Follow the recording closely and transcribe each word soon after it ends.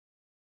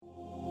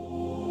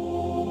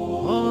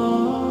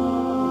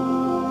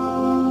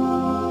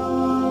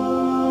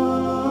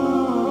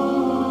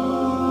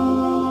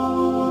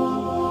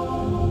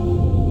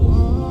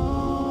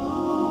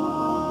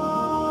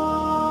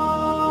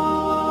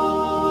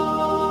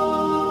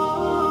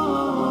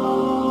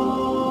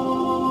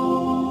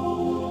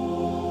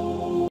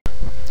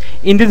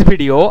In this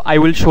video, I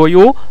will show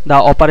you the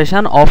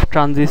operation of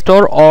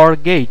transistor OR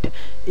gate.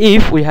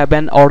 If we have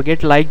an OR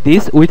gate like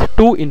this with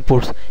two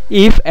inputs,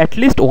 if at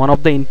least one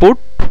of the input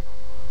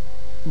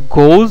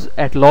goes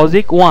at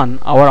logic 1,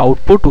 our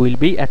output will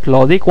be at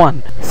logic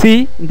 1.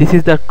 See, this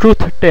is the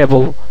truth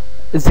table.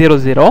 0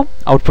 0,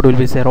 output will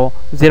be 0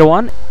 0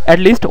 1. At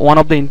least one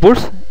of the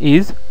inputs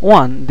is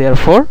 1,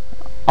 therefore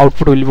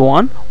output will be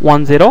 1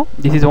 1 0.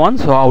 This is 1,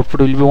 so output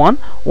will be 1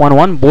 1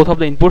 1. Both of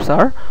the inputs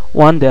are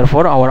 1,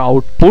 therefore our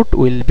output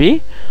will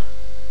be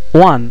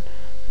 1.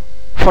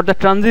 For the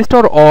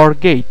transistor OR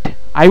gate,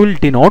 I will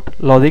denote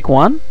logic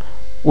 1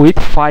 with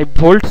 5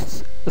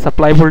 volts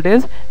supply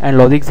voltage and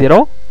logic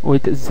 0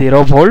 with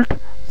 0 volt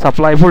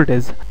supply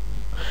voltage.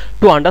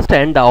 To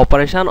understand the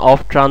operation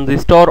of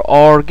transistor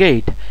OR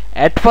gate,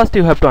 at first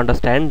you have to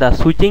understand the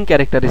switching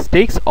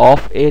characteristics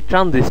of a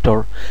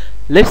transistor.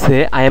 Let's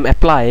say I am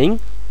applying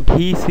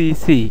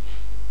VCC,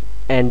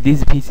 and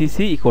this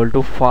VCC equal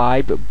to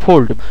 5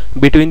 volt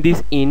between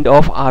this end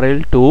of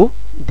RL to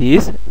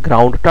this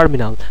ground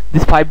terminal.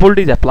 This 5 volt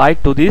is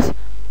applied to this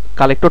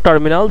collector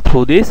terminal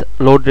through this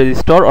load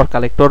resistor or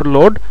collector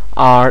load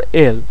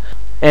RL,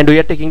 and we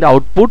are taking the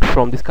output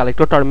from this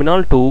collector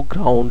terminal to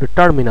ground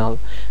terminal.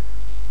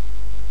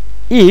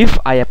 If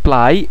I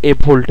apply a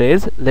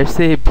voltage, let's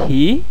say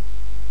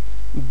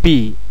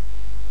VB,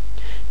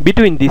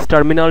 between this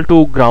terminal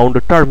to ground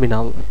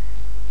terminal,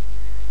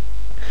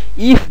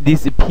 if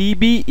this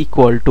VB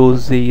equal to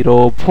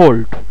 0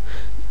 volt,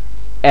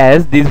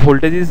 as this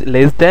voltage is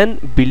less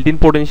than built-in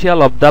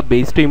potential of the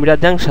base to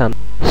emitter junction,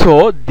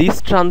 so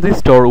this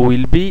transistor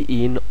will be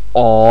in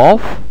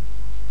off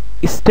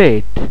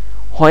state.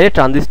 When a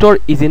transistor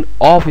is in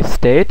off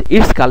state,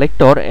 its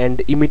collector and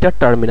emitter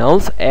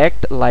terminals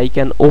act like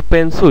an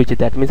open switch.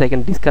 That means I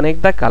can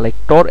disconnect the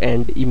collector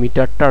and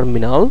emitter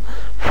terminal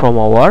from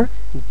our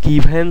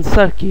given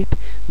circuit.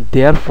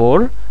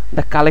 Therefore,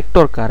 the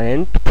collector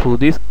current through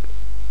this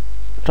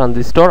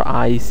transistor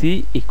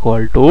IC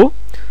equal to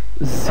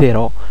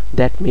 0.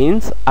 That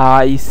means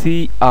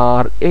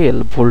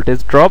ICRL,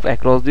 voltage drop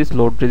across this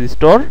load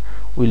resistor,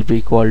 will be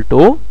equal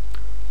to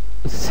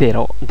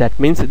 0. That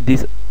means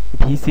this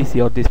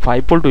VCC or this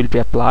 5 volt will be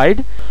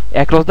applied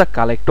across the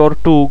collector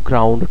to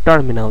ground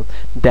terminal.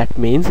 That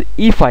means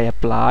if I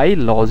apply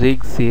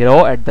logic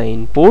 0 at the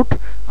input,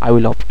 I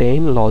will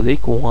obtain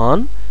logic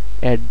 1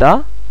 at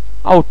the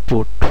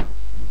output.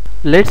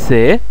 Let's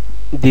say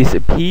this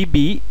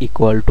VB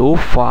equal to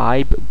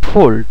 5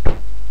 volt.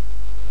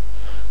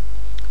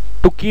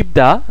 To keep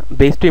the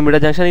base to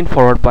emitter junction in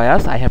forward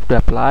bias, I have to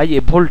apply a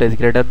voltage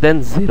greater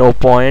than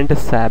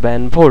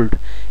 0.7 volt.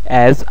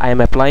 As I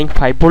am applying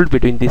 5 volt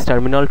between this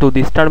terminal to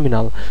this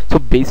terminal, so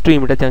base to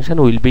emitter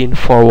junction will be in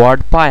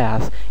forward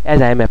bias,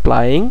 as I am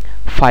applying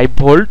 5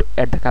 volt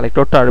at the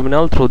collector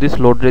terminal through this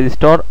load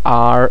resistor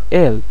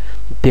RL.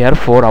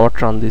 Therefore our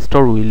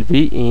transistor will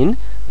be in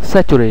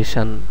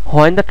saturation.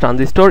 When the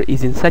transistor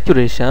is in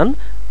saturation,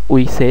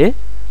 we say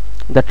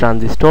the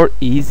transistor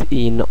is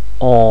in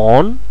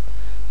on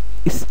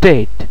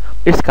state.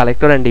 Its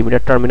collector and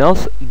emitter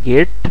terminals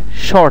get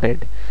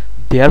shorted.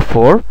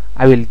 Therefore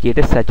I will get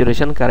a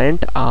saturation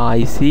current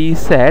IC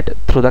set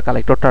through the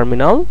collector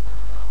terminal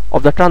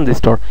of the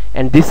transistor,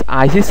 and this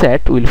IC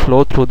set will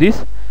flow through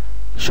this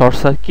short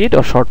circuit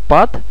or short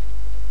path,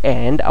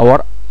 and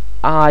our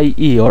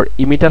IE or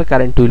emitter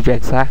current will be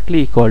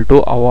exactly equal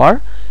to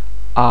our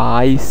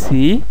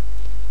IC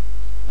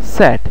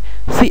set.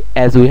 See,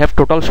 as we have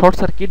total short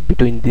circuit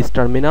between this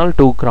terminal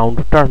to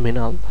ground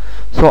terminal,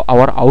 so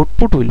our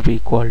output will be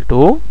equal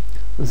to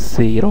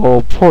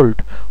 0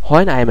 volt.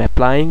 When I am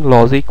applying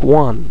logic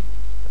 1,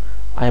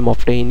 I am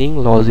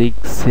obtaining logic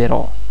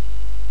 0.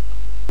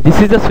 This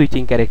is the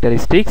switching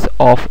characteristics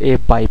of a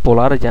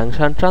bipolar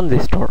junction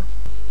transistor.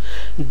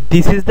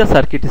 This is the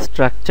circuit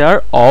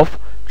structure of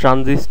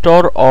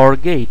transistor OR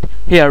gate.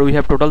 Here we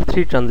have total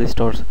 3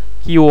 transistors,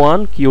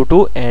 Q1,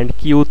 Q2 and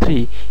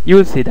Q3. You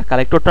will see the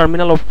collector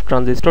terminal of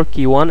transistor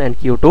Q1 and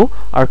Q2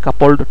 are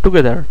coupled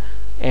together,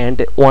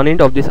 and one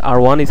end of this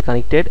R1 is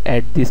connected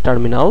at this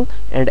terminal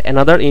and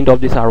another end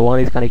of this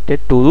R1 is connected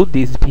to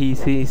this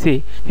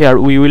VCC. Here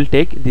we will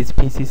take this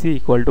VCC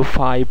equal to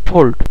 5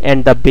 volt,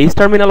 and the base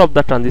terminal of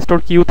the transistor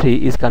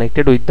Q3 is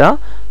connected with the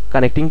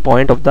connecting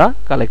point of the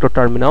collector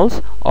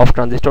terminals of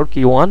transistor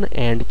Q1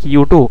 and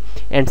Q2,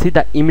 and see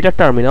the emitter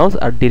terminals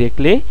are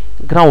directly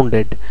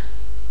grounded.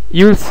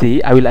 You will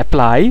see I will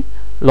apply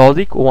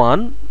logic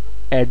 1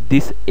 at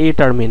this A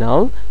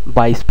terminal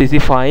by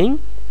specifying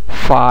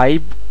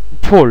 5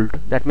 volt.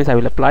 That means I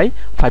will apply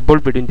 5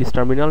 volt between this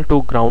terminal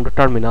to ground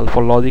terminal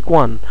for logic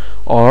 1,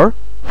 or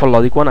for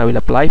logic 1 I will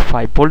apply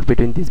 5 volt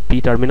between this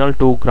B terminal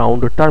to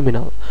ground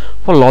terminal.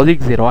 For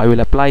logic 0 I will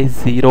apply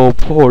 0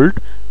 volt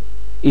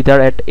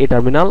either at A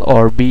terminal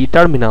or B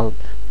terminal.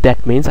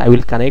 That means I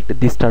will connect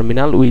this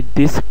terminal with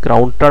this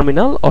ground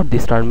terminal or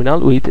this terminal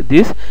with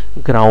this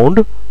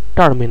ground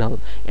terminal,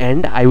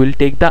 and I will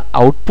take the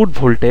output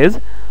voltage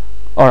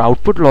or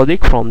output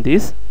logic from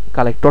this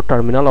collector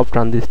terminal of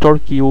transistor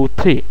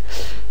Q3.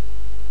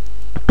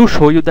 To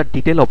show you the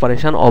detailed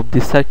operation of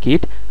this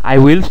circuit, I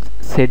will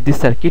set this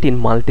circuit in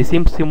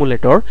multisim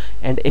simulator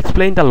and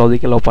explain the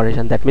logical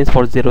operation. That means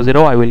for 0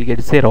 0 I will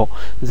get 0,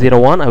 0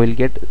 1 I will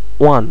get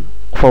 1,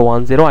 for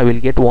 1 0 I will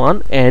get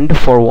 1, and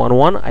for 1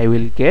 1 I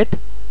will get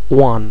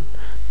 1.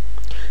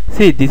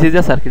 See, this is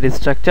the circuit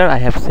structure I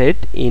have set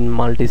in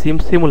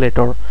multisim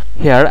simulator.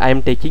 Here I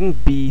am taking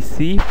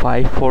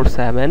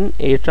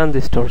BC547A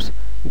transistors,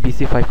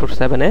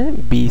 BC547A,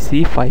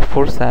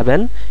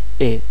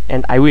 BC547A,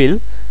 and I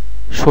will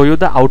show you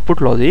the output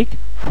logic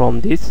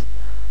from this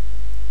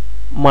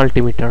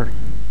multimeter.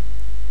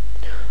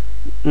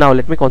 Now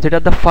let me consider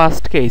the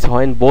first case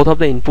when both of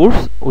the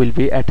inputs will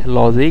be at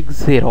logic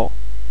 0.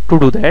 To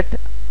do that,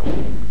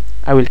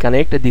 I will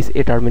connect this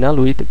A terminal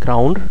with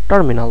ground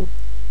terminal,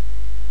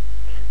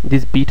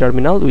 this B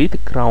terminal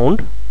with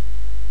ground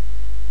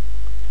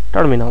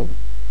terminal.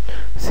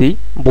 See,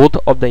 both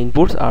of the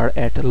inputs are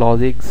at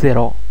logic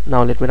 0.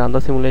 Now let me run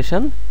the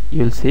simulation.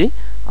 You will see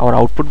our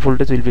output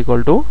voltage will be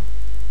equal to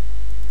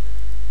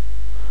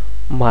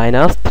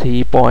minus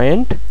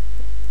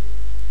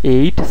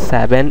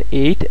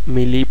 3.878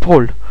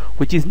 millivolt,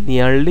 which is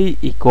nearly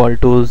equal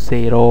to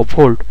 0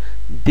 volt.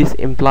 This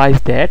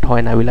implies that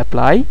when I will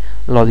apply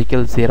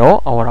logical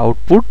 0, our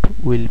output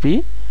will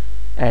be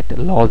at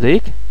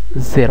logic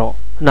 0.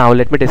 Now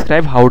let me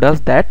describe how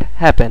does that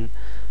happen.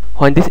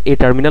 When this A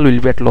terminal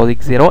will be at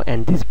logic 0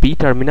 and this B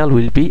terminal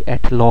will be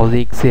at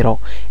logic 0,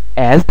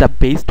 as the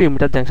base to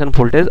emitter junction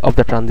voltage of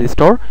the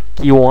transistor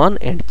Q1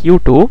 and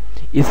Q2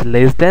 is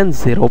less than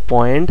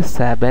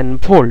 0.7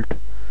 volt.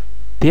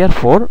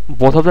 Therefore,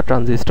 both of the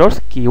transistors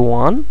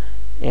Q1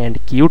 and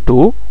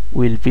Q2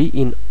 will be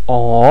in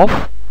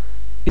off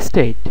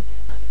state.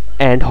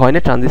 And when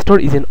a transistor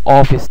is in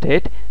off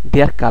state,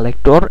 their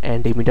collector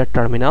and emitter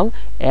terminal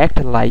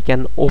act like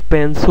an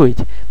open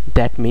switch.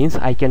 That means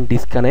I can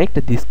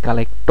disconnect this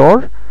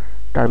collector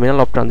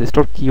terminal of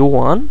transistor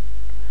Q1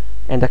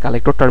 and the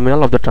collector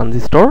terminal of the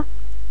transistor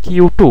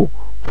Q2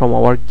 from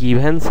our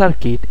given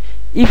circuit.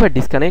 If I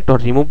disconnect or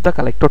remove the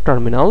collector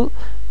terminal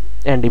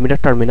and emitter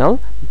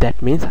terminal,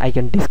 that means I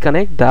can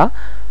disconnect the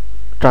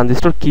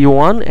transistor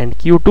Q1 and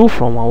Q2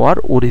 from our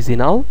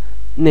original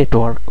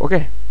network.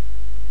 Okay.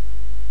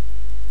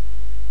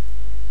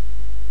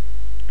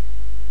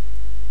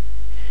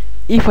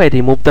 If I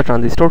remove the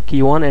transistor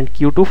Q1 and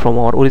Q2 from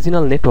our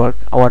original network,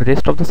 our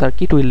rest of the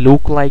circuit will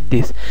look like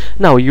this.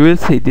 Now you will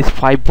see this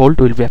 5 volt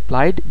will be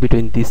applied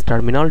between this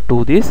terminal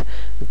to this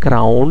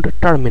ground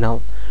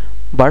terminal.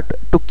 But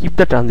to keep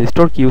the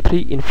transistor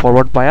Q3 in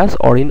forward bias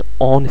or in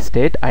on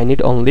state, I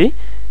need only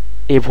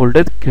a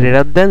voltage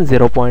greater than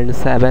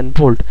 0.7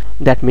 volt.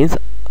 That means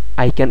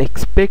I can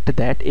expect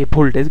that a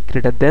voltage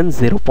greater than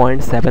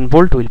 0.7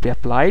 volt will be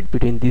applied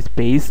between this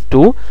base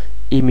to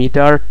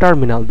emitter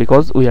terminal,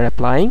 because we are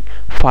applying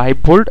 5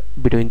 volt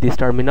between this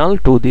terminal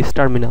to this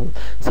terminal.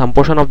 Some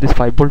portion of this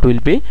 5 volt will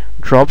be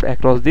dropped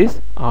across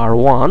this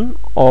R1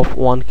 of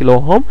 1 kilo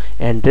ohm,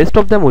 and rest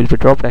of them will be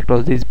dropped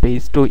across this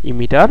base to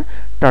emitter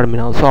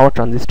terminal. So our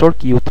transistor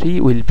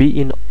Q3 will be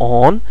in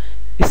on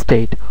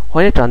state.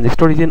 When a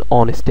transistor is in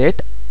on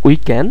state, we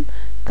can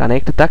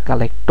connect the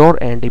collector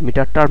and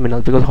emitter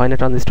terminal, because when a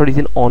transistor is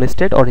in on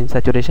state or in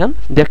saturation,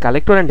 their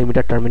collector and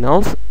emitter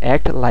terminals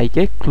act like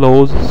a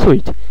closed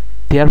switch.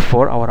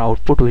 Therefore, our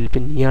output will be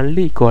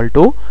nearly equal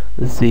to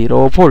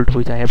 0 volt,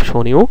 which I have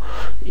shown you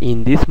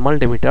in this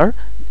multimeter,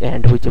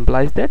 and which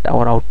implies that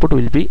our output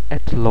will be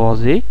at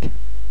logic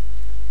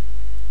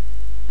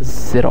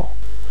 0.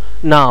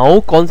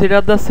 Now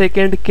consider the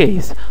second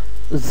case,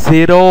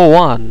 0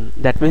 1.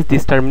 That means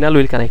this terminal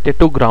will be connected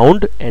to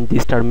ground and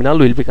this terminal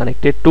will be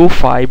connected to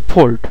 5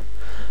 volt.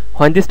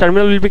 When this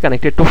terminal will be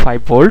connected to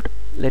 5 volt,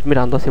 let me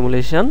run the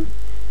simulation.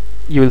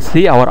 You will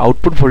see our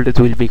output voltage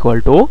will be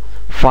equal to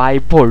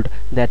 5 volt.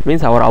 That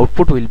means our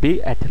output will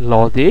be at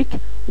logic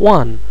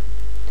 1.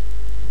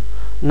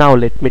 Now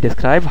let me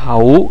describe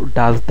how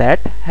does that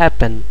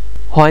happen.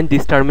 When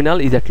this terminal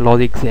is at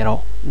logic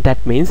 0,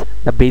 that means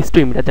the base to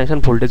emitter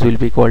junction voltage will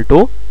be equal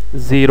to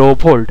 0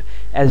 volt.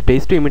 As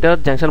base to emitter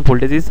junction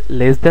voltage is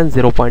less than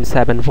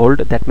 0.7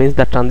 volt, that means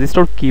the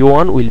transistor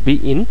Q1 will be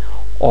in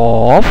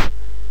off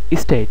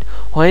state.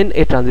 When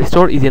a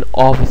transistor is in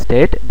off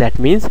state, that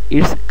means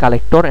its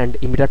collector and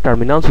emitter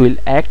terminals will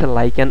act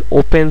like an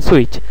open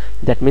switch.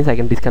 That means I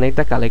can disconnect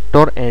the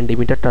collector and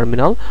emitter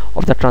terminal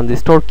of the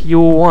transistor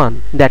Q1.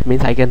 That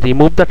means I can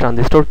remove the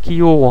transistor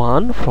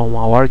Q1 from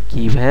our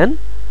given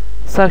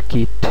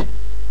circuit.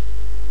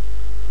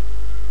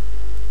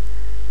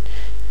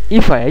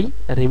 If I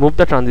remove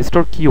the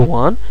transistor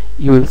Q1,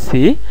 you will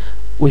see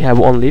we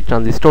have only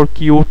transistor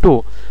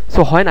Q2.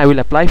 So when I will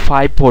apply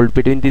 5 volt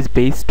between this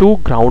base to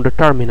ground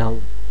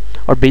terminal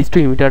or base to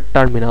emitter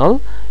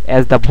terminal,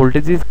 as the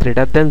voltage is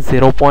greater than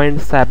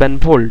 0.7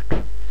 volt,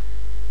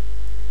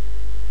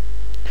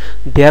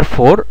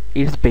 therefore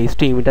its base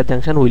to emitter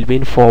junction will be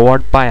in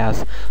forward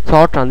bias. So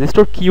our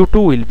transistor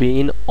Q2 will be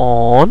in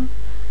on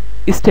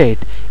state,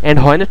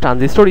 and when a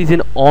transistor is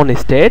in on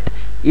state,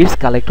 its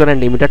collector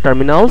and emitter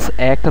terminals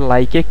act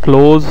like a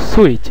closed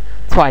switch.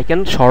 so I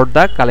can short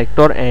the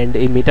collector and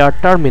emitter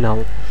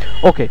terminal.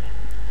 Okay,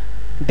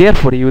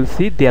 therefore you will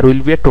see there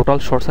will be a total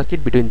short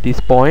circuit between this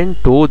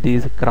point to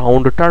this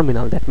ground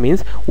terminal. That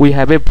means we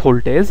have a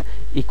voltage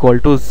equal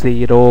to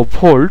 0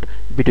 volt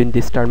between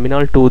this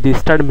terminal to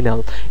this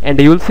terminal, and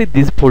you will see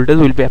this voltage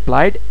will be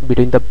applied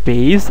between the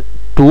base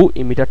to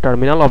emitter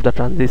terminal of the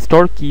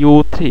transistor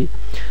Q3.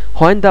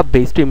 When the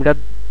base to emitter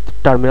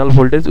terminal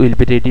voltage will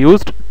be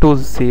reduced to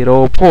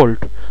 0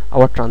 volt,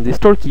 our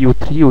transistor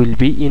Q3 will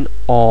be in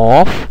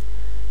off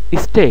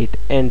state,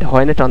 and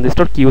when a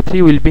transistor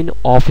Q3 will be in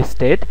off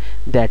state,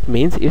 that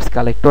means its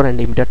collector and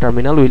emitter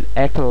terminal will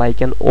act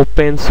like an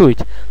open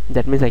switch.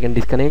 That means I can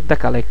disconnect the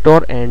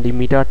collector and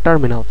emitter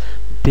terminal.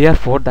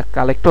 Therefore the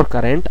collector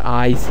current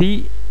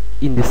IC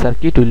in the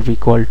circuit will be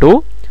equal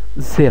to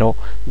 0.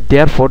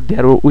 Therefore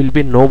there will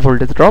be no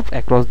voltage drop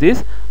across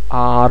this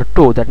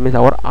R2. That means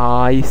our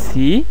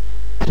IC3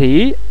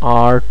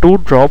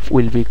 R2 drop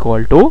will be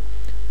equal to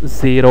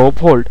 0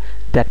 volt.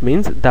 That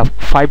means the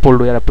 5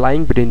 volt we are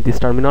applying between this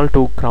terminal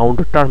to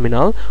ground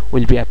terminal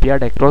will be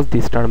applied across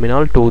this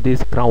terminal to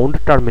this ground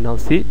terminal.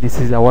 See, this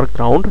is our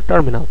ground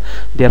terminal.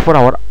 Therefore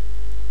our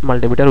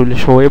multimeter will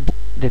show a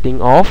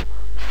rating of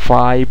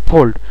 5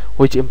 volt,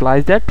 which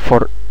implies that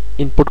for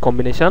input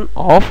combination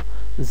of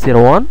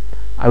 0 1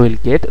 I will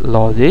get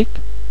logic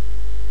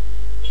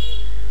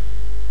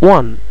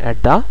 1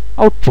 at the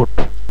output.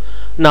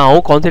 Now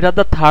consider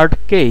the third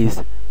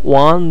case,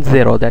 1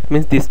 0. That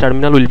means this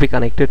terminal will be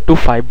connected to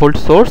 5 volt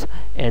source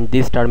and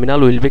this terminal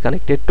will be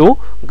connected to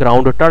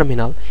ground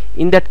terminal.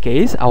 In that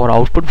case our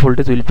output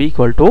voltage will be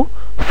equal to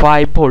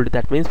 5 volt.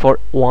 That means for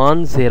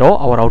 1 0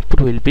 our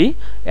output will be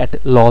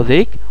at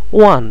logic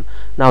 1.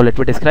 Now let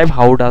me describe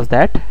how does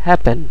that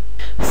happen.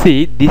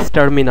 See, this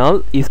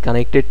terminal is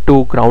connected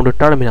to ground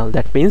terminal.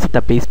 That means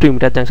the base to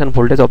emitter junction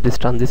voltage of this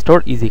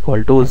transistor is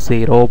equal to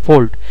 0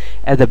 volt.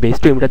 As the base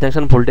to emitter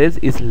junction voltage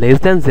is less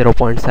than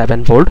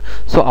 0.7 volt,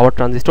 so our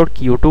transistor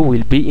Q2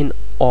 will be in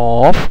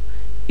off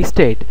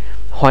state.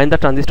 When the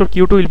transistor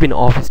Q2 will be in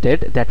off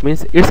state, that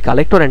means its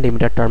collector and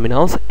emitter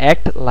terminals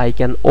act like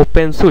an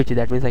open switch.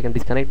 That means I can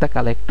disconnect the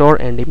collector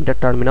and emitter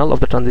terminal of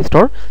the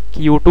transistor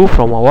Q2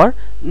 from our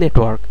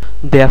network.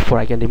 Therefore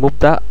I can remove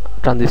the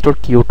transistor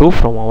Q2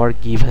 from our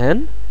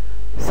given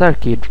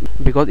circuit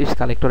because its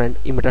collector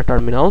and emitter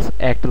terminals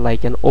act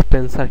like an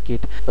open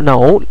circuit.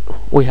 Now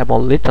we have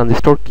only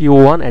transistor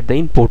Q1 at the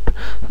input.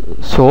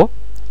 So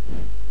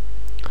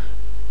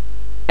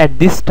at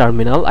this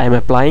terminal I am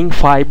applying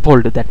 5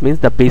 volt. That means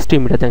the base to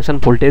emitter junction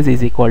voltage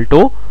is equal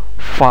to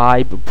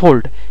 5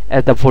 volt.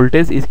 As the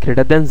voltage is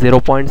greater than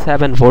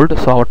 0.7 volt,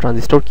 so our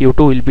transistor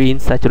Q2 will be in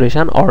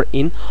saturation or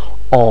in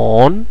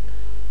on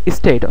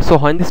state. So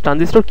when this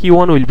transistor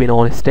Q1 will be in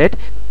on state,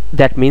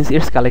 that means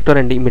its collector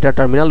and emitter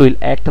terminal will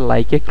act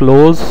like a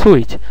closed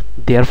switch.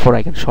 Therefore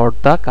I can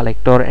short the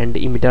collector and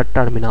emitter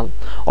terminal,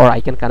 or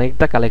I can connect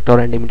the collector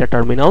and emitter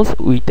terminals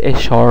with a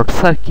short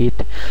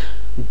circuit.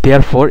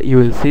 Therefore you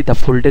will see the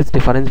voltage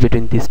difference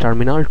between this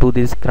terminal to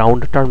this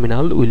ground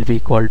terminal will be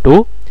equal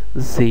to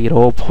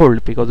 0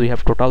 volt because we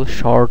have total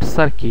short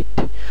circuit,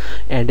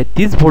 and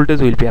this voltage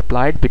will be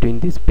applied between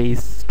this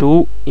base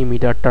to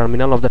emitter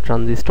terminal of the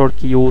transistor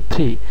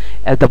Q3.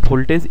 As the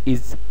voltage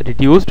is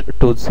reduced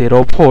to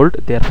 0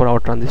 volt, therefore our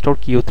transistor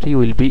Q3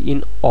 will be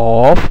in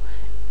off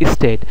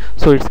state,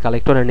 so its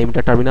collector and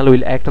emitter terminal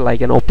will act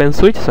like an open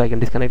switch. So I can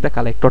disconnect the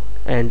collector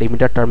and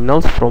emitter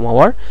terminals from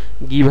our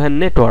given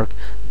network.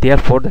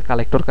 Therefore the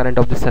collector current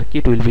of the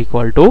circuit will be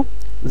equal to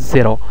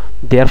 0.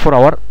 Therefore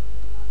our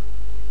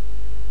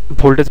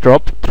voltage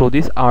drop through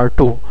this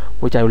R2,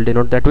 which I will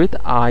denote that with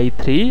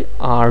I3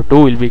 R2,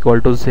 will be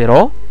equal to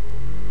 0.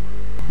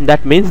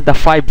 That means the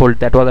 5 volt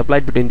that was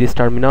applied between this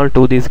terminal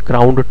to this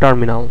ground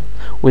terminal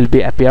will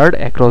be appeared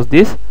across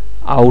this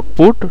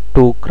output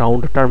to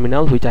ground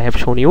terminal, which I have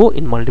shown you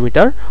in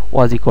multimeter,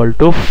 was equal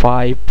to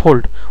 5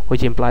 volt,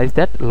 which implies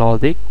that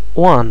logic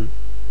 1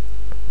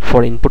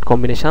 for input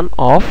combination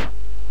of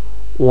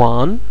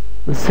 1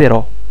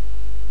 0.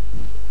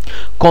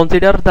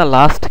 Consider the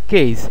last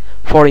case.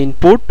 For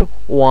input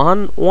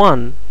 1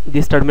 1,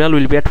 this terminal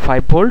will be at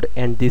 5 volt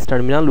and this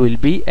terminal will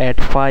be at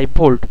 5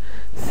 volt.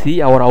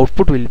 See, our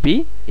output will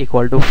be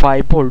equal to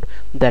 5 volt.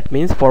 That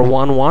means for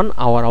 1 1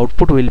 our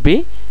output will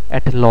be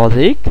at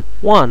logic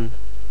 1.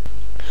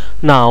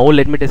 Now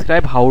let me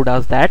describe how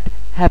does that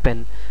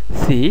happen.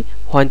 See,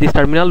 when this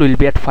terminal will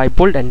be at 5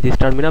 volt and this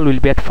terminal will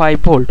be at 5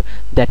 volt,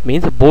 that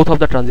means both of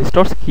the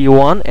transistors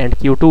Q1 and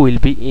Q2 will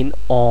be in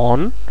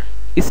on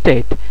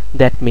state.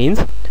 That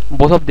means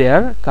both of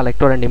their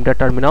collector and emitter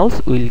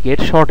terminals will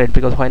get shorted,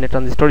 because when a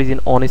transistor is in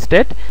on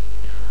state,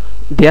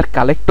 their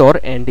collector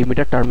and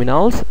emitter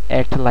terminals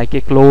act like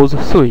a closed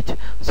switch.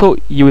 So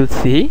you will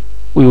see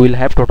we will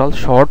have total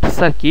short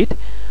circuit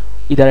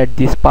either at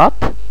this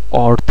path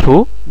or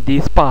through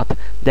this path.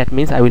 That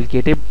means I will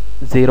get a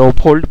 0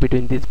 volt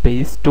between this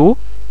base to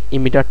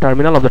emitter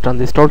terminal of the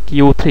transistor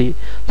Q3.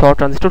 So our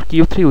transistor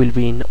Q3 will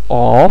be in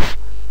off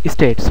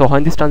state. So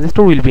when this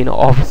transistor will be in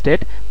off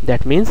state,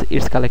 that means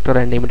its collector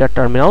and emitter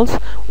terminals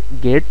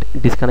get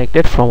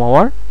disconnected from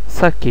our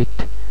circuit.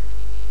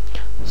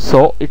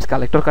 so its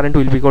collector current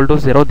will be equal to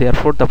 0,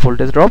 therefore the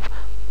voltage drop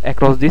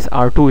across this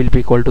R2 will be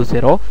equal to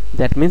 0.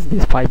 That means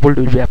this 5 volt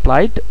will be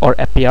applied or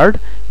appeared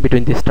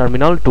between this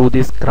terminal to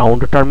this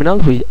ground terminal,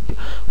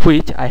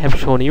 which I have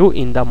shown you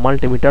in the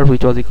multimeter,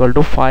 which was equal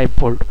to 5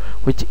 volt,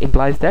 which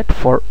implies that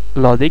for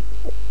logic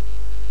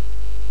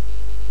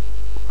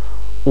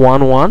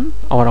 1 1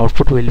 our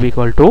output will be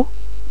equal to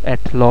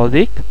at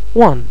logic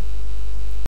 1.